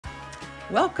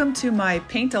Welcome to my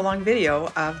paint along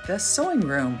video of the sewing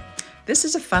room. This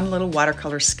is a fun little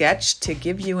watercolor sketch to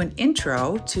give you an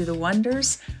intro to the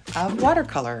wonders of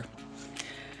watercolor.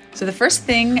 So the first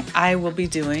thing I will be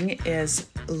doing is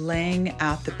laying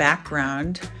out the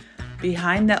background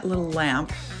behind that little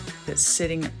lamp that's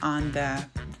sitting on the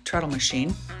treadle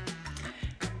machine.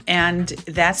 And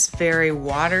that's very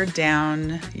watered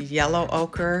down yellow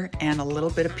ochre and a little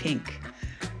bit of pink.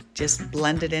 Just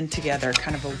blended in together,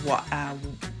 kind of a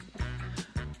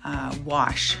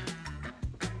wash,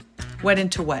 wet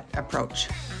into wet approach.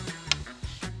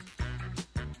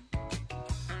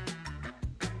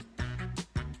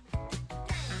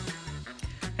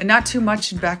 And not too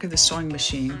much in back of the sewing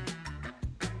machine.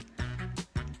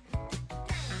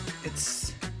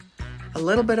 It's a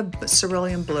little bit of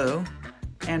cerulean blue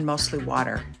and mostly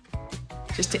water,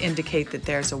 just to indicate that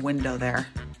there's a window there.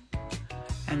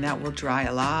 And that will dry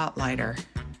a lot lighter.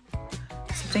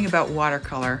 It's the thing about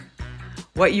watercolor.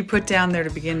 What you put down there to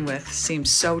begin with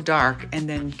seems so dark, and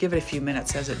then give it a few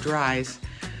minutes as it dries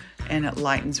and it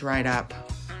lightens right up.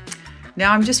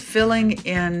 Now I'm just filling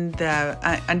in the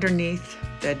underneath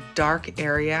the dark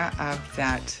area of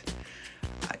that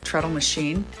treadle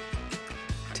machine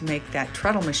to make that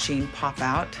treadle machine pop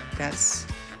out. That's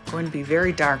going to be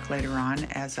very dark later on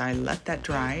as I let that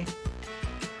dry.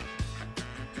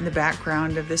 In the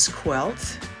background of this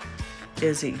quilt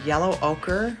is a yellow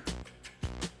ochre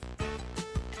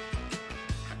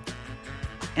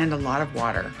and a lot of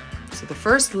water. So the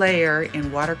first layer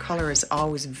in watercolor is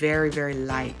always very, very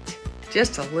light.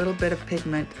 Just a little bit of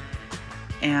pigment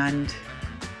and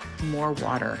more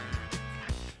water.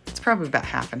 It's probably about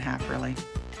half and half really.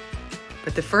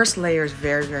 But the first layer is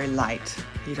very, very light.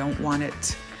 You don't want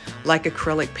it like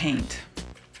acrylic paint.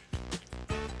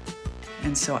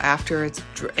 And so after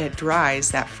it dries,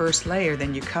 that first layer,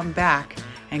 then you come back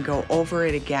and go over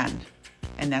it again.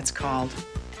 And that's called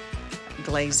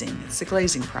glazing. It's the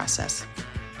glazing process.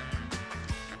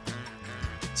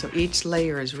 So each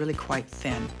layer is really quite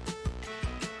thin.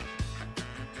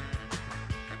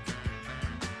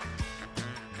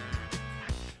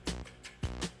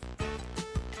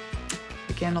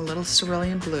 Again, a little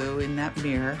cerulean blue in that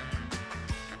mirror.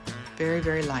 Very,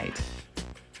 very light.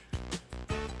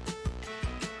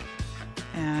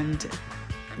 And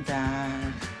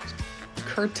the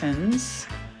curtains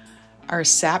are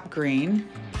sap green.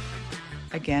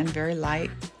 Again, very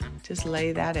light. Just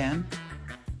lay that in.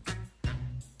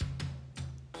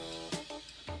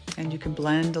 And you can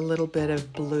blend a little bit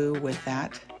of blue with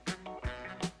that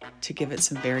to give it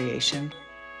some variation.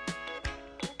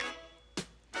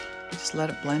 Just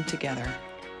let it blend together.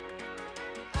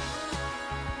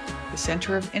 The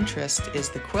center of interest is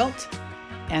the quilt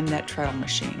and that treadle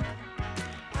machine.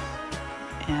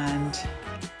 And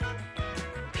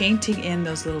painting in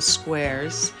those little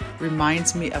squares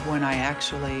reminds me of when I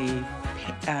actually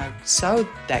sewed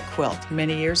that quilt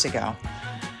many years ago.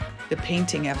 The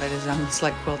painting of it is almost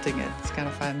like quilting it. It's kind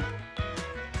of fun.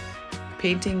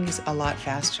 Painting is a lot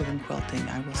faster than quilting,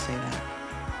 I will say that.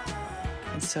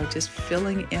 And so just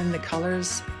filling in the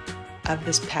colors of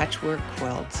this patchwork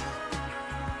quilt,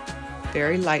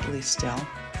 very lightly still.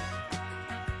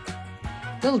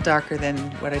 A little darker than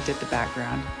what I did the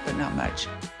background, but not much.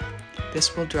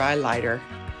 This will dry lighter,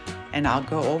 and I'll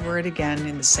go over it again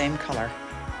in the same color.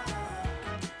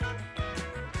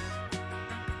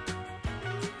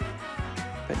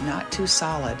 But not too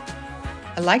solid.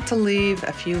 I like to leave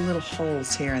a few little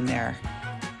holes here and there,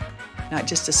 not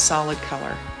just a solid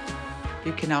color.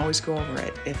 You can always go over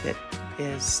it if it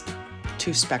is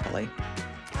too speckly.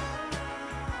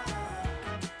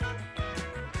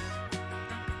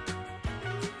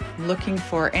 Looking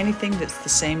for anything that's the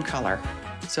same color,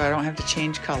 so I don't have to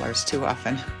change colors too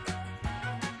often.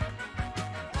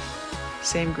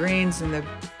 Same greens in the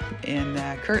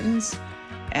curtains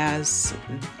as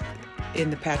in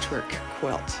the patchwork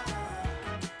quilt.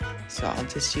 So I'll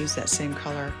just use that same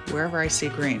color wherever I see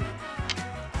green.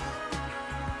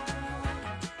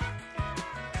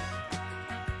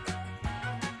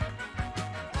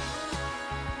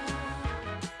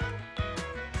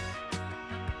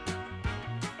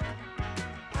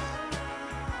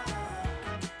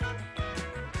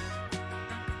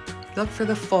 Look for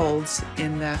the folds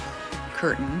in the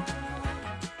curtain,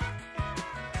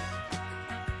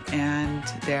 and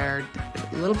they're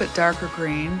a little bit darker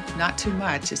green, not too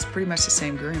much. It's pretty much the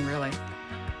same green really.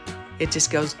 It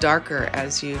just goes darker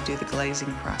as you do the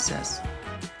glazing process.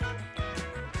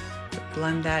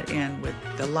 Blend that in with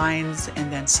the lines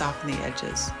and then soften the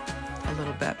edges a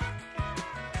little bit.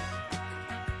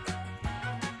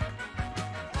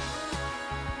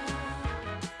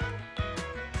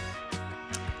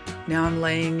 Now I'm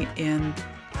laying in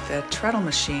the treadle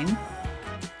machine,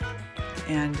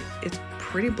 and it's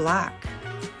pretty black.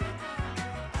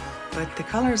 But the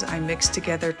colors I mixed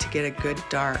together to get a good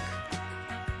dark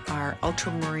are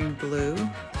ultramarine blue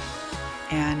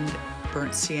and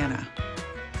burnt sienna.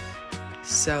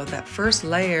 So that first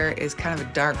layer is kind of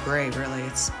a dark gray, really.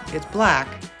 It's black,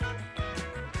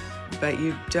 but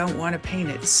you don't want to paint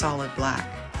it solid black.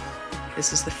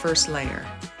 This is the first layer.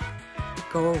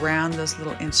 Go around those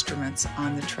little instruments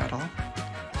on the treadle,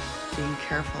 being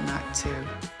careful not to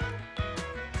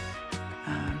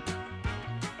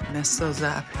mess those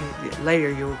up.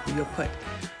 Later you'll put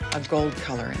a gold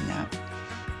color in that.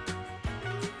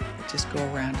 Just go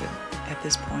around it at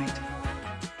this point.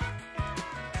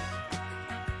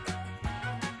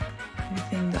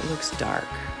 Anything that looks dark.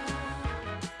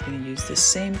 I'm going to use the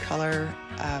same color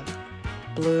of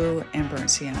blue and burnt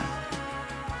sienna.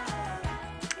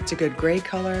 It's a good gray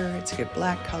color, it's a good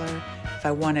black color. If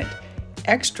I want it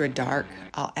extra dark,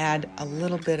 I'll add a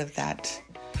little bit of that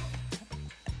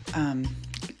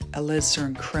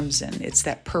alizarin crimson. It's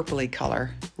that purpley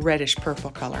color, reddish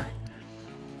purple color.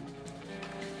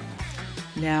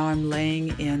 Now I'm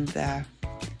laying in the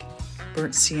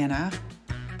burnt sienna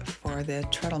for the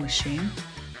treadle machine.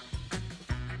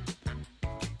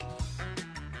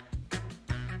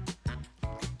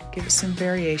 Give it some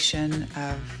variation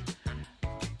of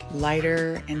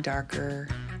lighter and darker,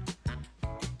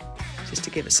 just to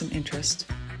give it some interest.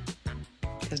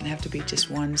 It doesn't have to be just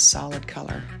one solid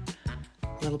color.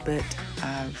 A little bit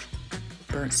of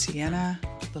burnt sienna,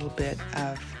 a little bit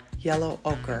of yellow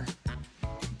ochre.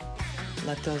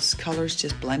 Let those colors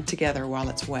just blend together while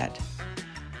it's wet.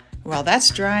 While that's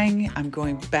drying, I'm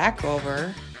going back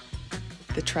over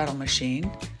the treadle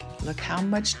machine. Look how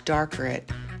much darker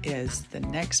it is the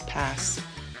next pass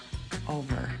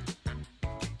over.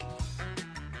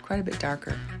 Quite a bit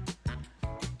darker.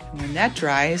 And when that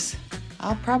dries,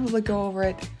 I'll probably go over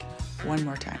it one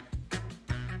more time.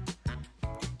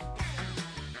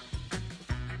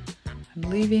 I'm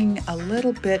leaving a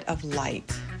little bit of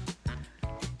light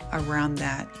around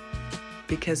that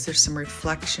because there's some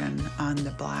reflection on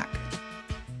the black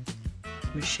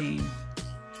machine.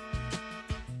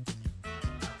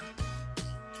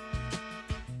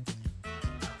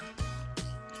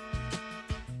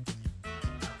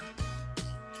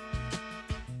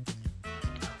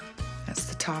 That's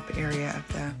the top area of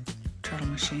the treadle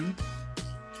machine.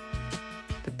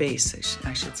 The base,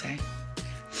 I should say.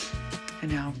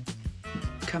 And now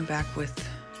come back with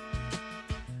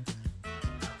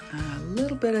a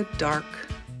little bit of dark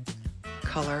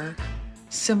color,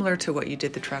 similar to what you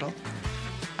did the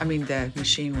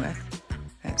machine with.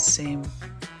 That same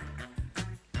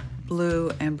blue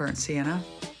and burnt sienna.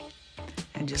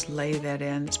 And just lay that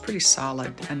in. It's pretty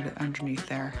solid underneath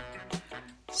there.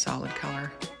 Solid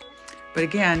color. But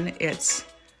again, it's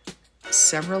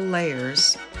several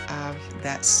layers of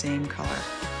that same color.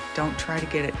 Don't try to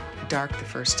get it dark the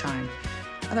first time.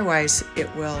 Otherwise,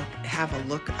 it will have a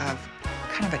look of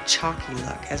kind of a chalky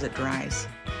look as it dries.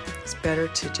 It's better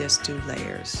to just do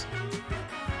layers.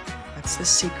 That's the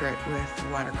secret with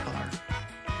watercolor.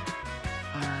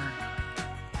 Are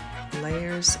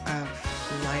layers of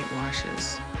light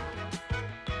washes.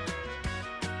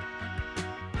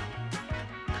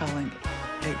 Calling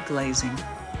it glazing.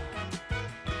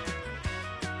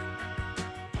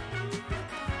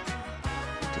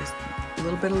 Just a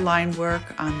little bit of line work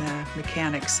on the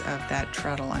mechanics of that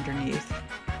treadle underneath.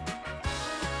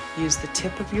 Use the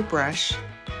tip of your brush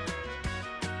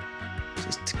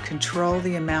just to control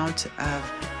the amount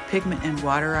of pigment and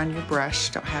water on your brush.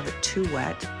 Don't have it too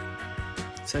wet,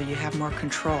 so you have more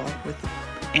control with the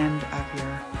end of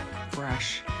your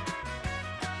brush.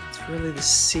 It's really the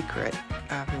secret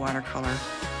of watercolor,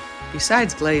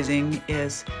 besides glazing,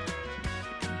 is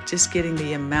just getting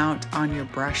the amount on your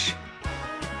brush,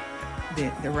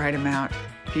 the right amount.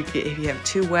 If you have it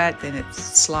too wet, then it's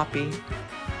sloppy.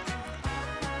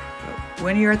 But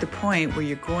when you're at the point where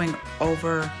you're going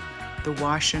over the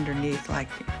wash underneath, like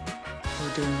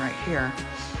we're doing right here,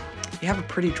 you have a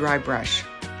pretty dry brush.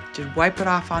 Just wipe it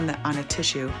off on a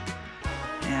tissue,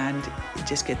 and you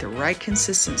just get the right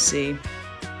consistency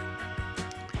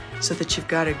so that you've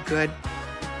got a good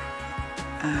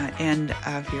end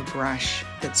of your brush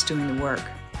that's doing the work.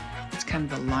 It's kind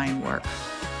of the line work.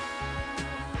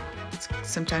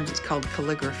 Sometimes it's called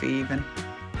calligraphy even.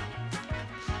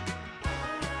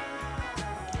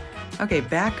 Okay,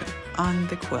 back on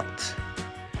the quilt.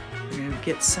 We're going to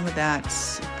get some of that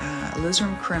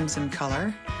alizarin crimson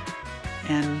color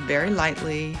and very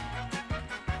lightly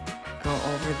go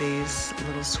go over these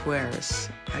little squares.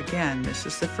 Again, this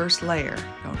is the first layer.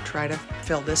 Don't try to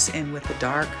fill this in with a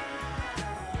dark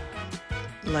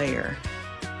layer.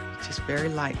 Just very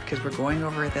light, because we're going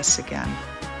over this again.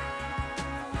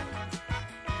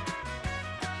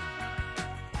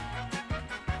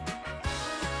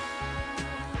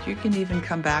 You can even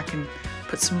come back and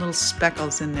put some little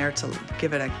speckles in there to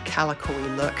give it a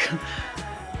calico-y look.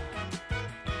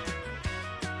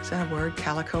 Is that a word,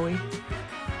 calico-y?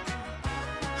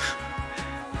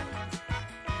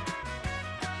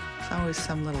 There's always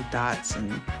some little dots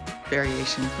and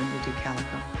variations when you do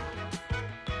calico.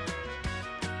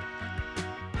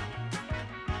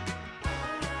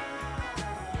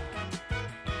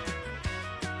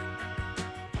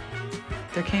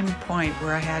 There came a point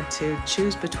where I had to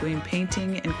choose between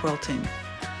painting and quilting.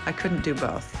 I couldn't do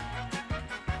both.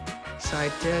 So I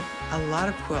did a lot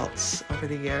of quilts over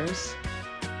the years.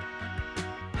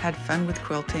 Had fun with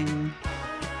quilting,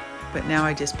 but now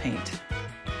I just paint.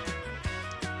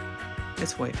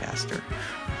 It's way faster.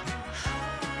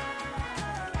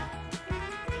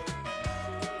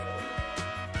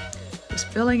 Just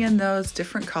filling in those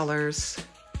different colors.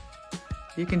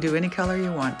 You can do any color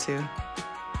you want to. You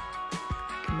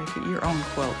can make it your own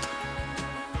quilt.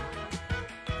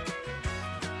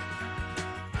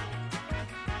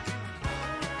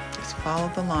 Just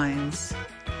follow the lines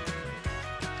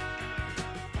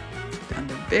down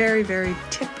the very, very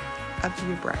tip of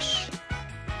your brush.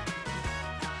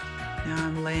 Now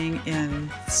I'm laying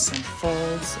in some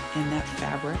folds in that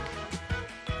fabric.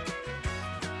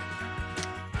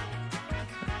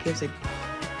 So it gives a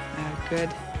good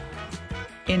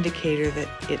indicator that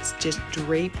it's just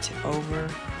draped over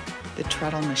the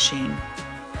treadle machine.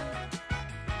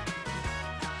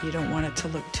 You don't want it to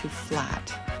look too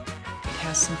flat. It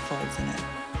has some folds in it.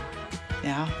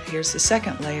 Now here's the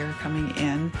second layer coming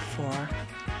in for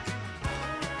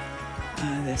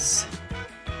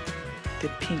the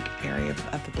pink area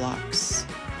of the blocks.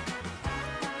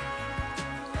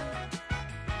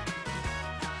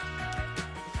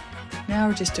 Now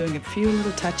we're just doing a few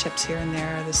little touch-ups here and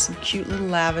there. There's some cute little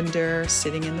lavender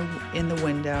sitting in the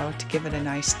window to give it a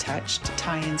nice touch, to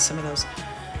tie in some of those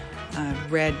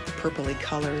red purpley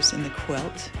colors in the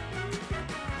quilt.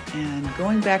 And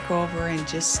going back over and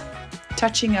just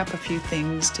touching up a few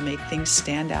things to make things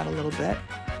stand out a little bit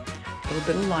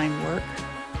of line work.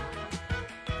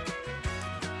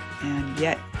 And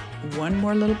yet one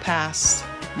more little pass,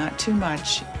 not too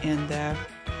much, in the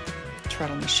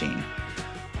treadle machine.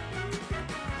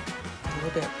 A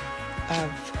little bit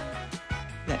of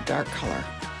that dark color.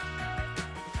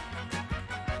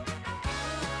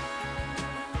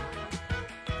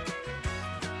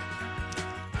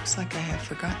 Looks like I have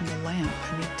forgotten the lamp.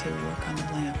 I need to work on the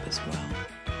lamp as well.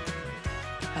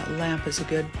 That lamp is a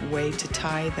good way to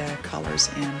tie the colors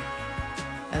in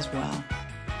as well.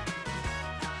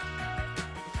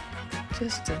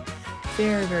 Just a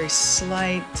very, very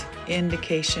slight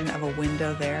indication of a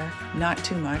window there, not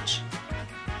too much.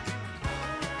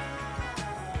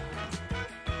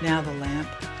 Now the lamp.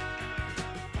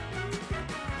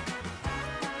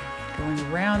 Going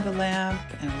around the lamp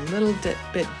and a little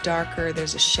bit darker,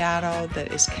 there's a shadow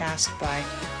that is cast by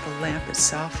the lamp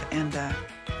itself and the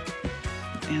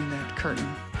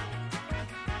curtain.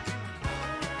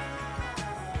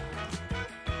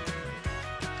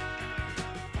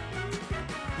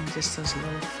 Just those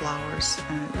little flowers,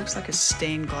 and it looks like a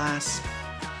stained glass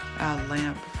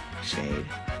lamp shade.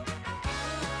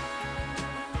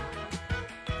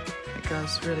 It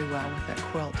goes really well with that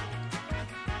quilt.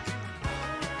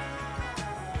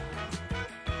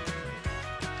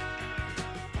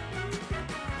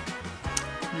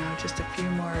 Now just a few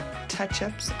more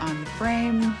touch-ups on the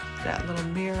frame, that little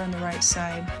mirror on the right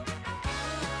side,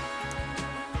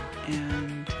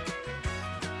 and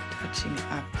touching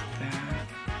up the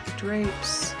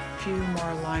drapes, a few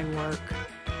more line work,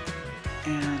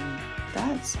 and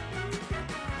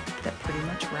that pretty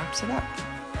much wraps it up.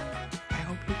 I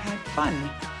hope you've had fun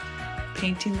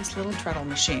painting this little treadle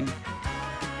machine.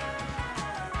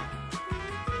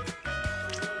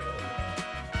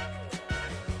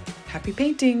 Happy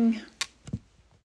painting!